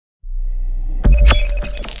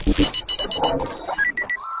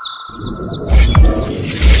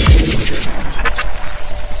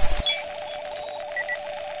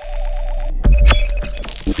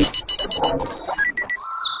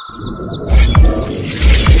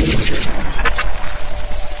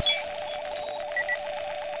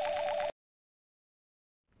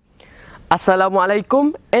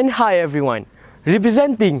Assalamualaikum and hi everyone.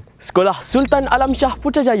 Representing Sekolah Sultan Shah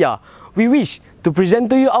Putrajaya, we wish to present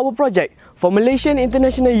to you our project for Malaysian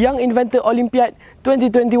International Young Inventor Olympiad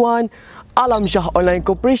 2021, Alam Shah Online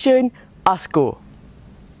Corporation, Asco.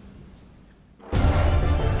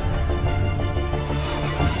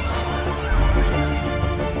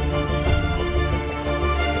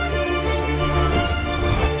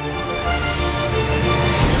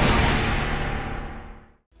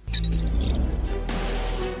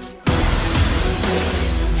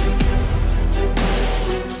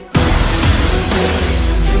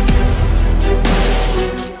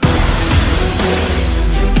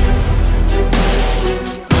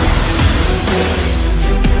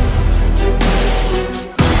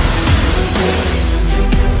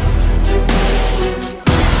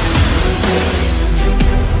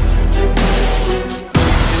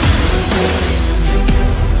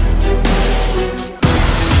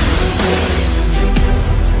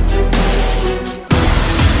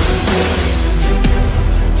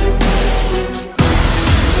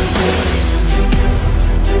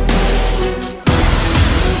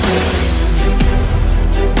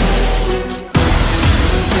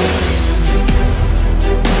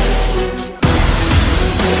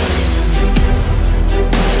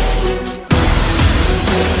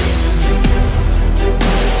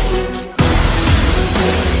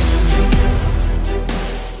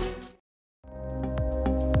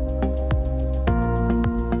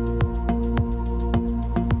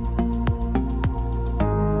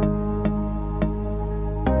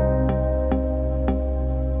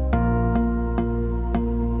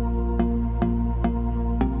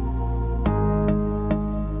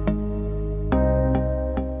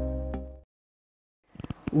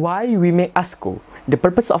 Why we make Asco? The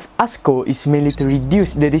purpose of Asco is mainly to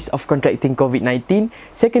reduce the risk of contracting COVID-19.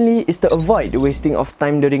 Secondly, is to avoid the wasting of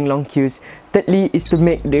time during long queues. Thirdly, is to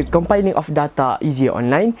make the compiling of data easier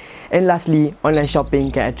online. And lastly, online shopping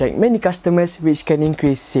can attract many customers, which can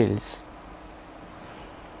increase sales.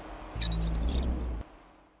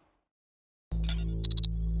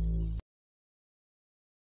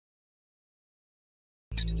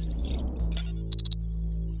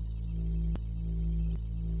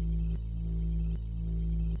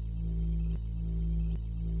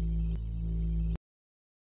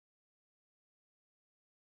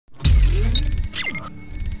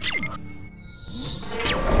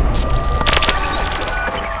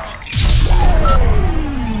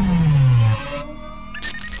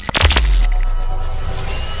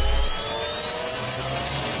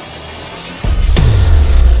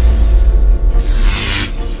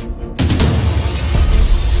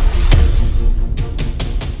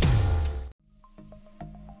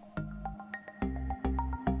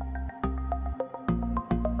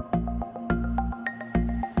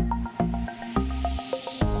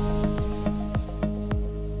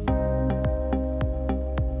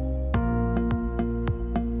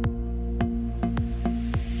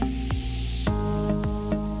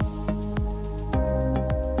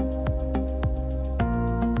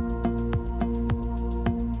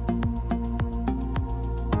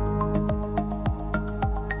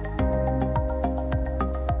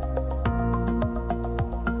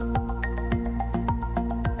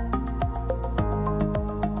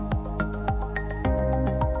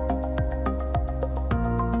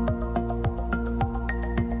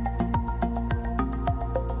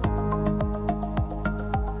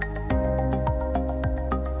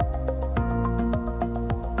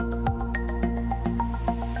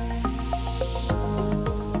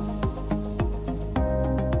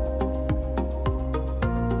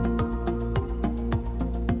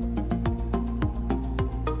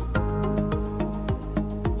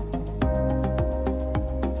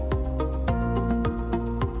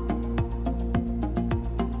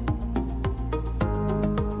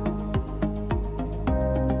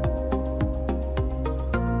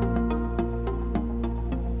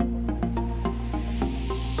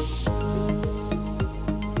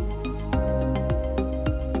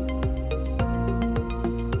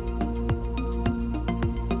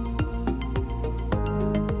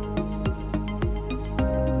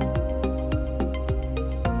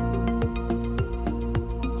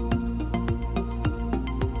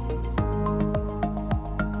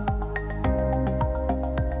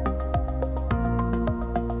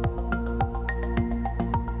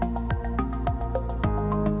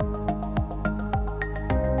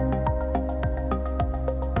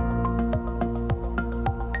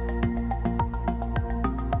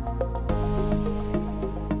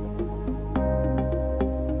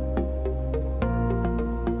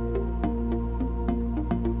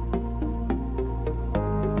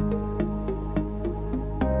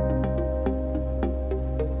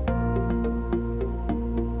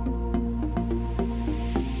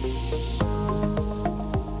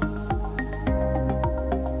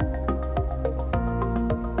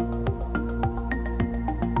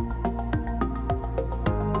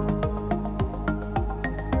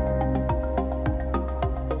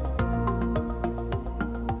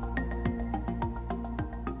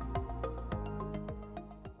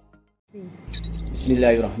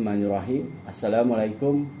 Bismillahirrahmanirrahim.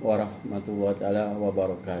 Assalamualaikum warahmatullahi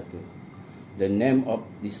wabarakatuh. The name of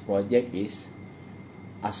this project is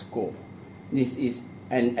Asco. This is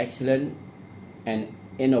an excellent and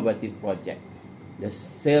innovative project. The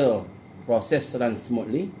sale process runs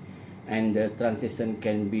smoothly and the transaction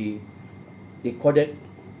can be recorded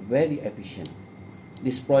very efficient.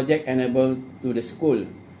 This project enables to the school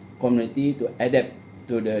community to adapt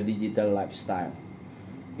to the digital lifestyle.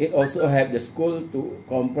 It also helps the school to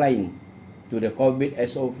comply to the COVID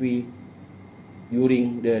SOP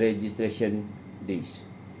during the registration days.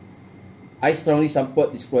 I strongly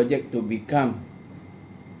support this project to become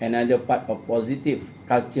another part of positive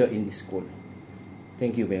culture in the school.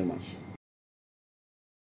 Thank you very much.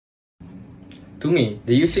 To me,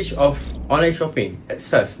 the usage of online shopping at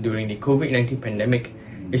SUS during the COVID-19 pandemic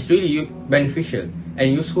is really beneficial and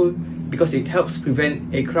useful because it helps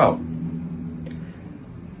prevent a crowd.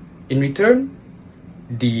 In return,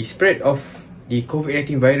 the spread of the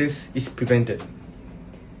COVID-19 virus is prevented.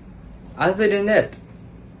 Other than that,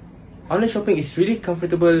 online shopping is really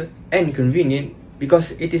comfortable and convenient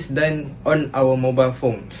because it is done on our mobile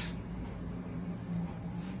phones.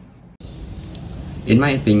 In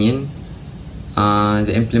my opinion,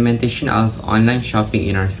 the implementation of online shopping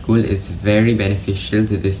in our school is very beneficial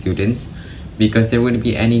to the students because there wouldn't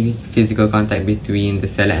be any physical contact between the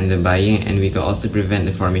seller and the buyer, and we could also prevent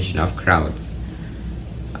the formation of crowds.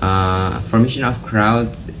 Formation of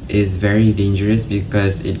crowds is very dangerous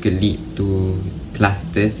because it could lead to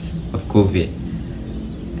clusters of COVID.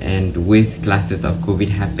 And with clusters of COVID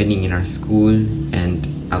happening in our school and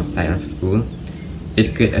outside of school,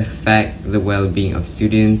 it could affect the well-being of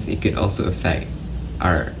students. It could also affect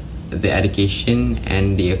the education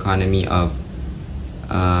and the economy of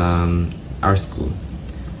our school.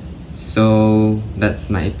 So that's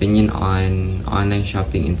my opinion on online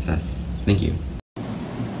shopping in SUS. Thank you.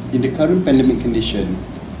 In the current pandemic condition,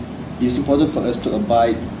 it is important for us to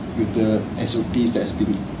abide with the SOPs that has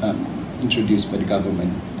been introduced by the government.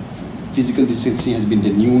 Physical distancing has been the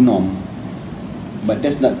new norm, but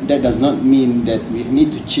that does not mean that we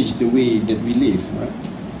need to change the way that we live, right?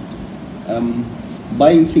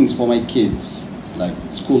 Buying things for my kids, like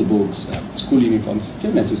school books, school uniforms, is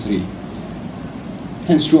still necessary.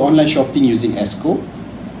 Hence, through online shopping using Asco,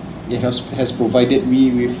 it has provided me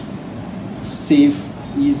with safe,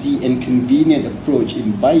 easy and convenient approach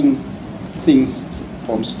in buying things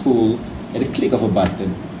from school at a click of a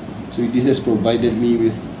button. So this has provided me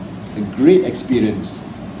with a great experience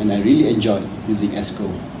and I really enjoy using Asco.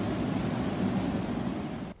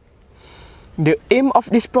 The aim of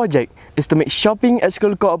this project is to make shopping at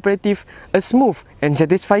school cooperative a smooth and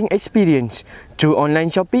satisfying experience. Through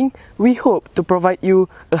online shopping, we hope to provide you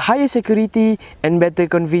a higher security and better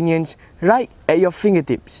convenience right at your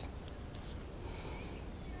fingertips.